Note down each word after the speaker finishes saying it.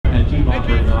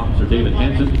Operating Officer David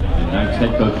Hansen and Knights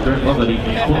head coach Greg Lovely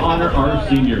will honor our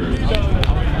seniors.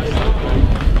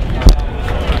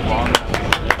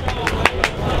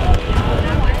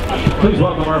 Please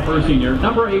welcome our first senior,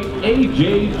 number 8,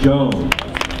 A.J. Jones. A.J.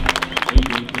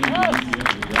 came to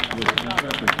UCF with a graduate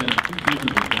contract for 2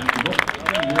 seasons with Jacksonville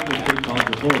and a year with State College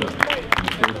of Florida.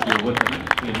 His first year with the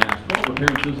Knights, he amassed 12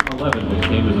 appearances, 11 which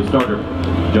came as a starter.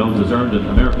 Jones has earned an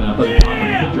American Athletic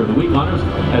Conference Pitcher of the Week honors,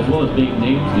 as well as being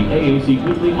named to the AAC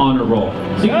Weekly Honor Roll.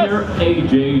 Senior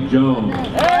A.J. Jones.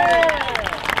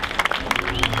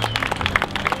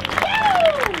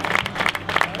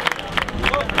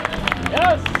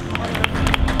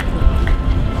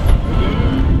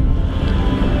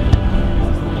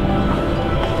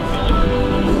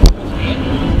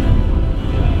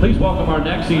 Please welcome our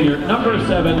next senior, number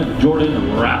 7,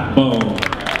 Jordan Rathbone.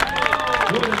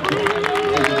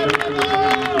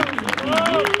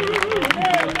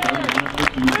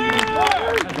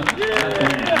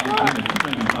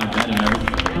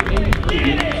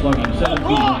 Slugging 17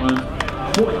 home runs,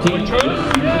 14 this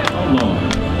season alone.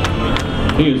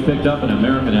 He has picked up an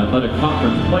American Athletic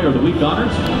Conference Player of the Week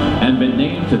honors and been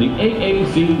named to the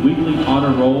AAC Weekly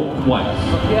Honor Roll twice.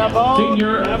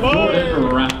 Senior Jordan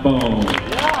Rathbone.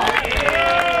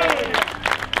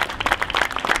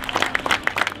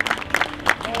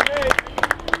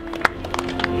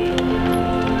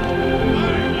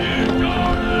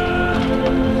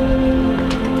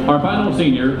 Our final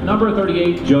senior, number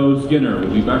 38, Joe Skinner,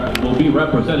 will be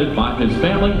represented by his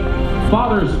family,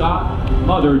 Father Scott,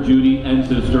 Mother Judy, and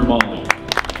Sister Molly. Joe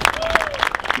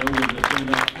was a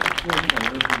stand-up high school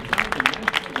player who signed the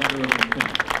national letter of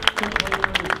intent to play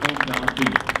for his hometown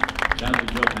team. Sadly,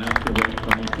 Joe passed away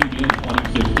from leukemia in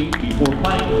 2016 before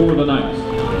playing for the Knights.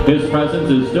 His presence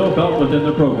is still felt within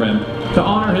the program. To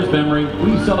honor his memory,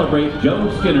 we celebrate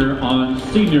Joe Skinner on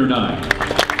Senior Night.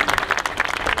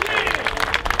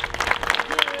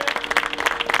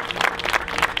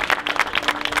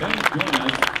 Join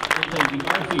us in thanking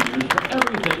our seniors for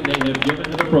everything they have given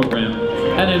to the program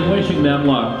and in wishing them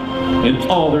luck in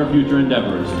all their future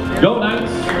endeavors. Go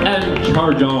Knights and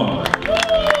charge on!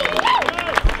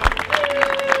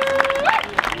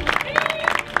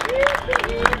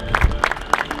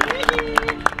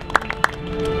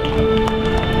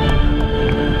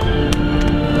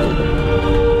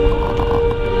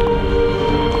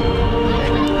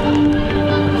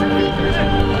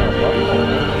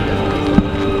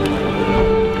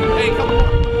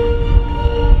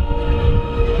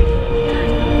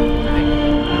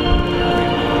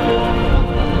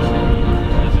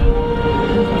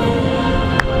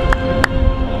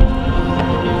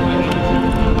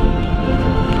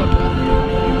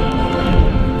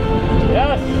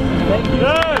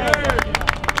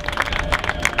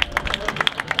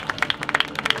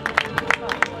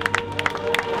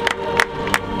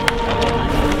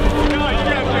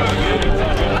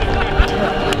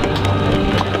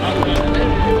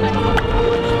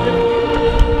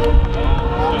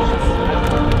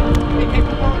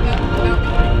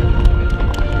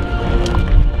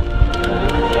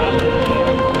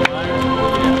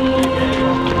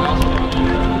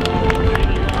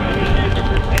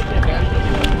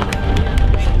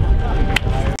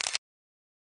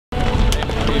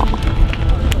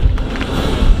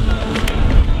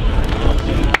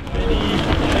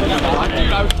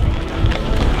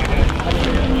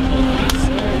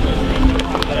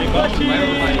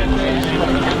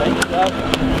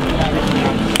 Thank you.